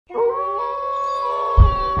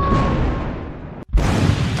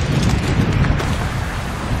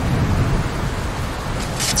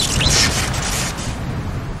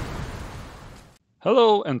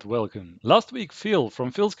Hello and welcome. Last week Phil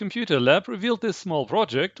from PhilsComputerLab revealed this small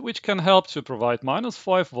project which can help to provide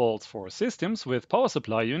 -5 volts for systems with power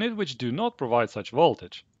supply unit which do not provide such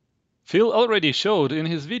voltage. Phil already showed in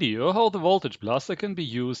his video how the voltage blaster can be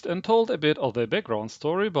used and told a bit of the background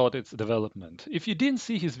story about its development. If you didn't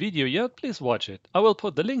see his video yet, please watch it. I will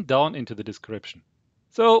put the link down into the description.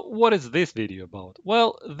 So what is this video about?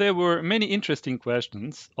 Well, there were many interesting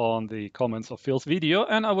questions on the comments of Phil's video,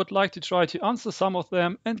 and I would like to try to answer some of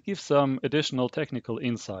them and give some additional technical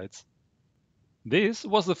insights. This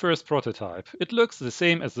was the first prototype. It looks the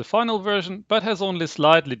same as the final version, but has only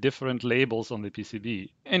slightly different labels on the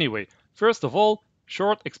PCB. Anyway, first of all,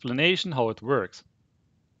 short explanation how it works.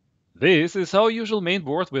 This is how usual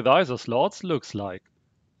mainboard with ISO slots looks like.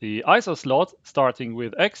 The ISO slot, starting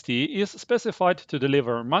with XT, is specified to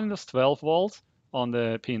deliver -12 volts on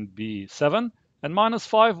the pin B7 and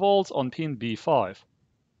 -5 volts on pin B5.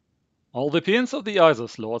 All the pins of the ISO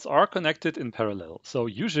slots are connected in parallel, so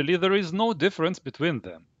usually there is no difference between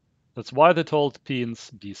them. That's why the told pins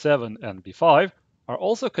B7 and B5 are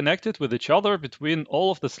also connected with each other between all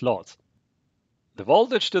of the slots. The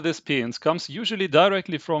voltage to these pins comes usually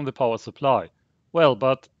directly from the power supply. Well,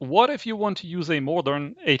 but what if you want to use a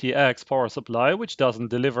modern ATX power supply which doesn't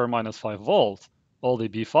deliver -5 volts? All the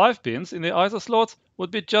B5 pins in the ISO slots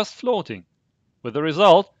would be just floating, with the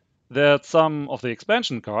result that some of the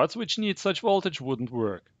expansion cards which need such voltage wouldn't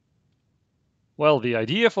work. Well, the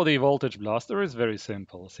idea for the voltage blaster is very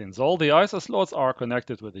simple. Since all the ISO slots are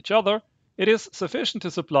connected with each other, it is sufficient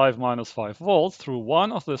to supply -5 volts through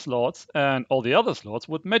one of the slots, and all the other slots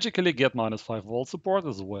would magically get -5 volt support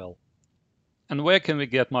as well. And where can we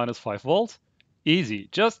get -5 volts? Easy,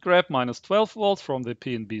 just grab -12 volts from the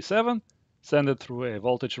pin B7, send it through a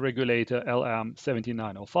voltage regulator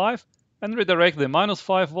LM7905, and redirect the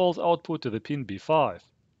 -5 volts output to the pin B5.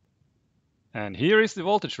 And here is the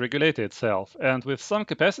voltage regulator itself, and with some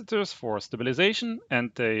capacitors for stabilization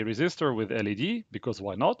and a resistor with LED, because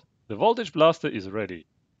why not, the voltage blaster is ready.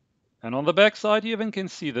 And on the back side you even can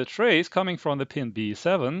see the trace coming from the pin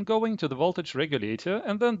B7 going to the voltage regulator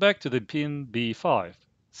and then back to the pin B5.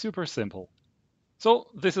 Super simple. So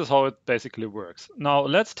this is how it basically works. Now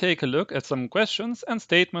let's take a look at some questions and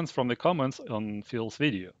statements from the comments on Phil's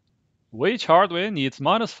video. Which hardware needs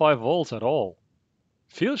 -5 volts at all?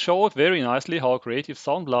 Phil showed very nicely how Creative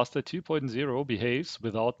Sound Blaster 2.0 behaves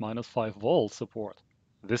without -5 volt support.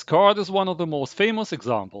 This card is one of the most famous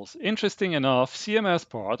examples. Interesting enough, CMS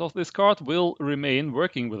part of this card will remain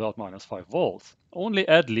working without -5 volts. Only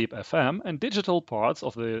AdLib FM and digital parts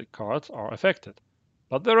of the card are affected.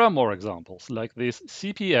 But there are more examples, like this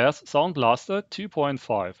CPS Sound Blaster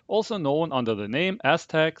 2.5, also known under the name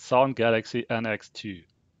Aztec Sound Galaxy NX2.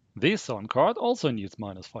 This sound card also needs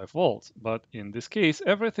 -5 volts, but in this case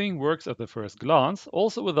everything works at the first glance,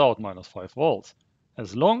 also without -5 volts,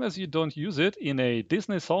 as long as you don't use it in a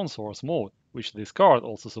Disney sound source mode, which this card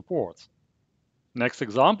also supports. Next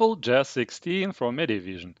example, Jazz 16 from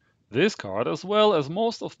Medivision. This card, as well as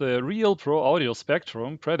most of the real Pro Audio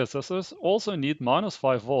Spectrum predecessors, also need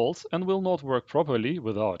 -5 volts and will not work properly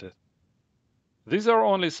without it. These are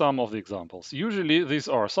only some of the examples. Usually these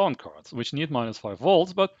are sound cards, which need -5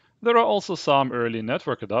 volts, but there are also some early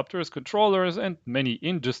network adapters, controllers, and many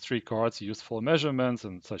industry cards used for measurements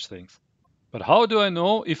and such things. But how do I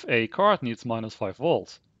know if a card needs -5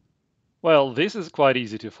 volts? Well, this is quite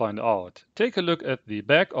easy to find out. Take a look at the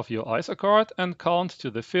back of your ISO card and count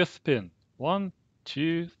to the 5th pin. 1,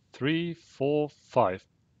 2, 3, 4, 5.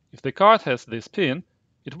 If the card has this pin,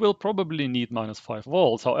 it will probably need -5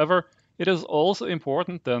 volts. However, it is also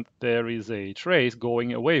important that there is a trace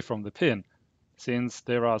going away from the pin, since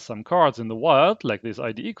there are some cards in the wild, like this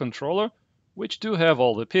IDE controller, which do have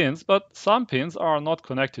all the pins, but some pins are not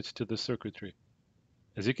connected to the circuitry.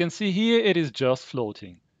 As you can see here, it is just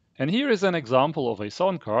floating. And here is an example of a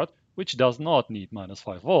sound card which does not need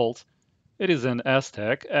 -5 volts. It is an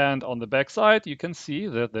Aztec, and on the back side you can see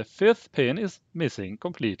that the 5th pin is missing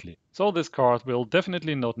completely. So this card will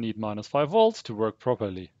definitely not need -5 volts to work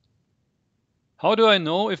properly. How do I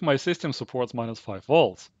know if my system supports -5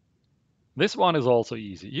 volts? This one is also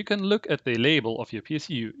easy. You can look at the label of your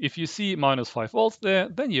PSU. If you see -5 volts there,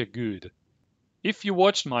 then you're good. If you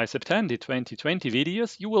watched my September 2020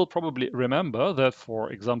 videos, you will probably remember that,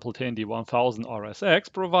 for example, Tandy 1000 RSX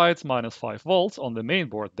provides -5 volts on the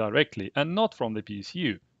mainboard directly and not from the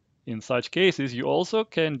PSU. In such cases, you also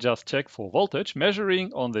can just check for voltage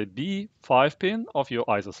measuring on the B5 pin of your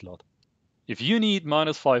ISO slot. If you need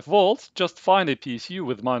 -5 volts, just find a PSU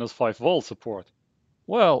with -5 volt support.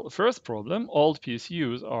 Well, first problem, old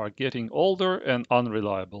PSUs are getting older and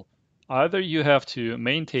unreliable. Either you have to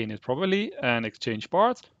maintain it properly and exchange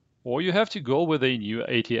parts, or you have to go with a new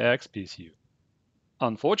ATX PSU.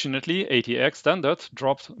 Unfortunately, ATX standard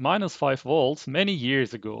dropped -5 volts many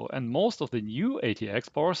years ago, and most of the new ATX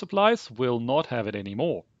power supplies will not have it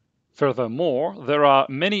anymore. Furthermore, there are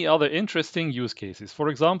many other interesting use cases. For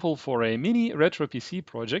example, for a mini retro PC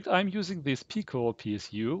project, I'm using this Pico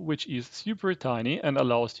PSU, which is super tiny and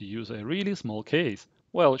allows to use a really small case.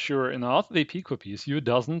 Well, sure enough, the Pico PSU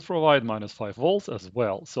doesn't provide -5 volts as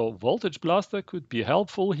well, so Voltage Blaster could be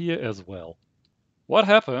helpful here as well. What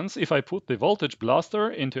happens if I put the Voltage Blaster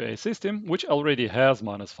into a system which already has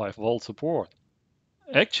 -5 volt support?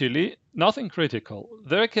 Actually, nothing critical.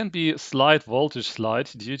 There can be slight voltage slide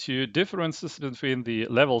due to differences between the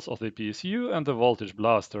levels of the PSU and the voltage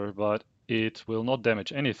blaster, but it will not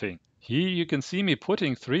damage anything. Here you can see me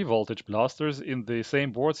putting 3 voltage blasters in the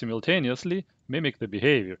same board simultaneously, mimic the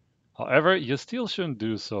behavior. However, you still shouldn't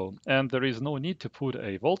do so, and there is no need to put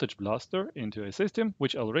a voltage blaster into a system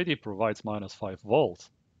which already provides -5 volts.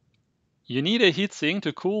 You need a heatsink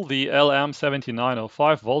to cool the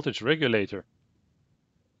LM7905 voltage regulator.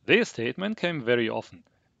 This statement came very often.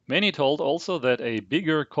 Many told also that a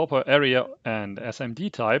bigger copper area and SMD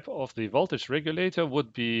type of the voltage regulator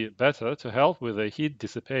would be better to help with the heat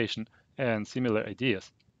dissipation and similar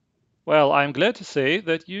ideas. Well, I'm glad to say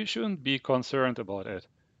that you shouldn't be concerned about it.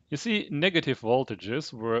 You see, negative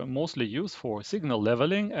voltages were mostly used for signal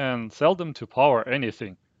leveling and seldom to power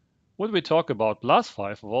anything. When we talk about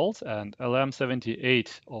 +5 volts and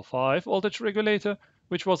LM7805 voltage regulator,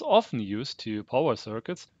 which was often used to power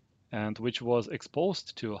circuits and which was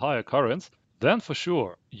exposed to higher currents, then for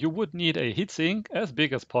sure you would need a heatsink as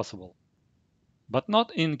big as possible. But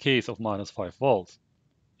not in case of -5 volts.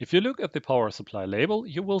 If you look at the power supply label,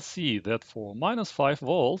 you will see that for -5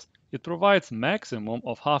 volts it provides maximum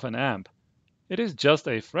of half an amp. It is just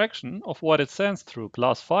a fraction of what it sends through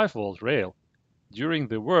 +5 volt rail. During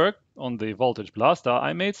the work on the Voltage Blaster,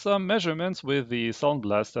 I made some measurements with the Sound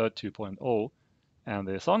Blaster 2.0, and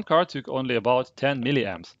the sound card took only about 10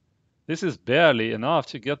 milliamps. This is barely enough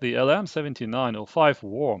to get the LM7905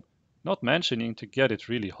 warm, not mentioning to get it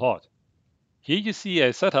really hot. Here you see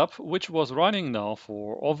a setup which was running now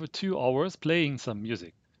for over 2 hours playing some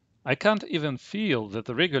music. I can't even feel that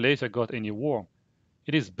the regulator got any warm.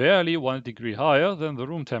 It is barely 1 degree higher than the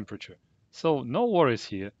room temperature, so no worries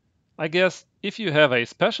here. I guess if you have a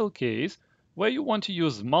special case where you want to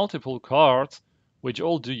use multiple cards, which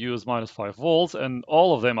all do use -5 volts and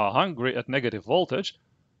all of them are hungry at negative voltage,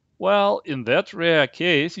 well, in that rare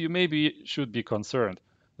case you maybe should be concerned.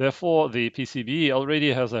 Therefore, the PCB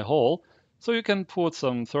already has a hole, so you can put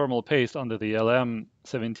some thermal paste under the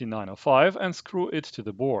LM7905 and screw it to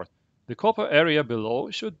the board. The copper area below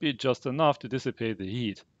should be just enough to dissipate the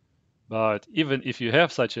heat. But even if you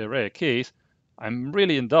have such a rare case, I'm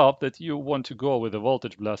really in doubt that you want to go with a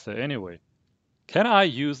voltage blaster anyway. Can I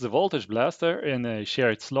use the voltage blaster in a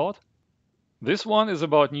shared slot? This one is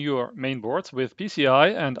about newer mainboards with PCI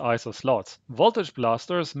and ISO slots. Voltage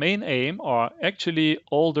blasters' main aim are actually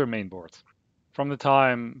older mainboards, from the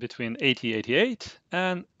time between 8088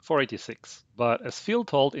 and 486. But as Phil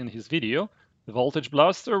told in his video, the voltage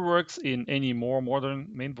blaster works in any more modern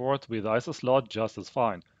mainboard with ISO slot just as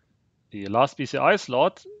fine. The last PCI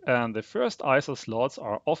slot and the first ISO slots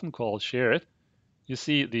are often called shared. You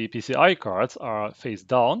see, the PCI cards are face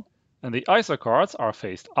down and the ISO cards are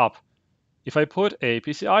faced up. If I put a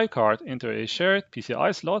PCI card into a shared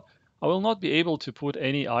PCI slot, I will not be able to put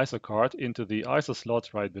any ISO card into the ISO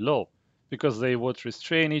slot right below, because they would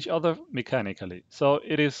restrain each other mechanically. So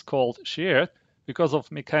it is called shared because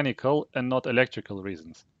of mechanical and not electrical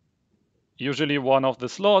reasons. Usually one of the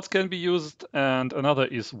slots can be used and another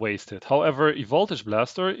is wasted. However, a voltage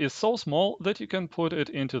blaster is so small that you can put it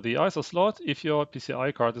into the ISO slot if your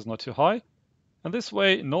PCI card is not too high, and this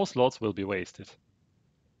way no slots will be wasted.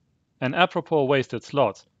 And apropos wasted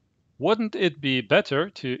slots, wouldn't it be better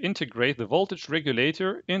to integrate the voltage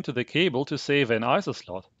regulator into the cable to save an ISO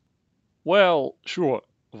slot? Well, sure,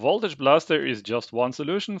 Voltage Blaster is just one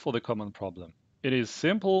solution for the common problem. It is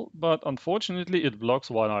simple, but unfortunately it blocks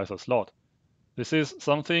one ISO slot. This is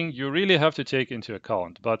something you really have to take into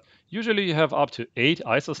account, but usually you have up to 8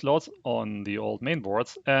 ISO slots on the old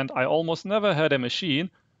mainboards, and I almost never had a machine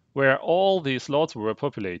where all the slots were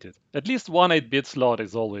populated. At least one 8-bit slot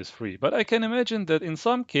is always free, but I can imagine that in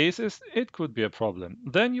some cases it could be a problem.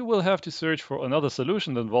 Then you will have to search for another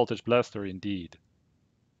solution than Voltage Blaster indeed.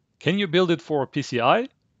 Can you build it for PCI?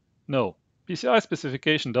 No, PCI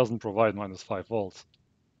specification doesn't provide -5 volts.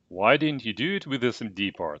 Why didn't you do it with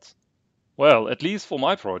SMD parts? Well, at least for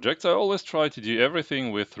my projects, I always try to do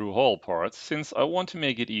everything with through-hole parts, since I want to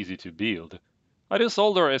make it easy to build. I do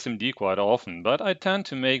solder SMD quite often, but I tend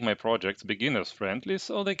to make my projects beginners friendly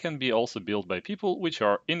so they can be also built by people which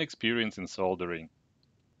are inexperienced in soldering.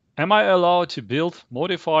 Am I allowed to build,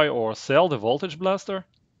 modify or sell the voltage blaster?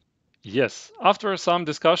 Yes, after some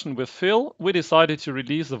discussion with Phil, we decided to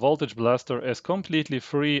release the Voltage Blaster as completely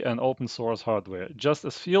free and open source hardware. Just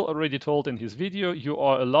as Phil already told in his video, you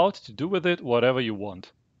are allowed to do with it whatever you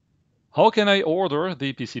want. How can I order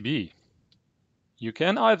the PCB? You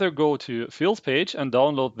can either go to Phil's page and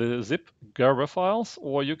download the zip Gerber files,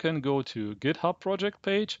 or you can go to GitHub project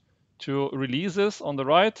page to releases on the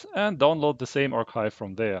right and download the same archive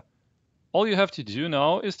from there. All you have to do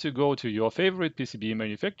now is to go to your favorite PCB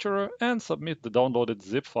manufacturer and submit the downloaded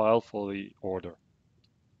zip file for the order.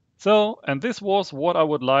 So, and this was what I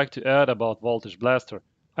would like to add about Voltage Blaster.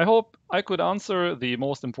 I hope I could answer the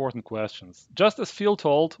most important questions. Just as Phil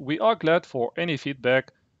told, we are glad for any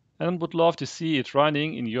feedback and would love to see it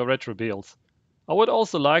running in your retro builds. I would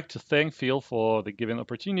also like to thank Phil for the given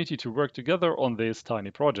opportunity to work together on this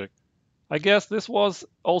tiny project. I guess this was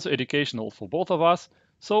also educational for both of us,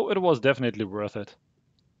 so it was definitely worth it.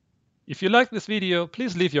 If you liked this video,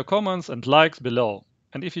 please leave your comments and likes below.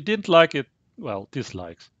 And if you didn't like it, well,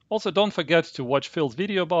 dislikes. Also, don't forget to watch Phil's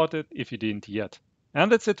video about it if you didn't yet.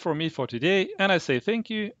 And that's it for me for today, and I say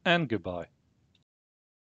thank you and goodbye.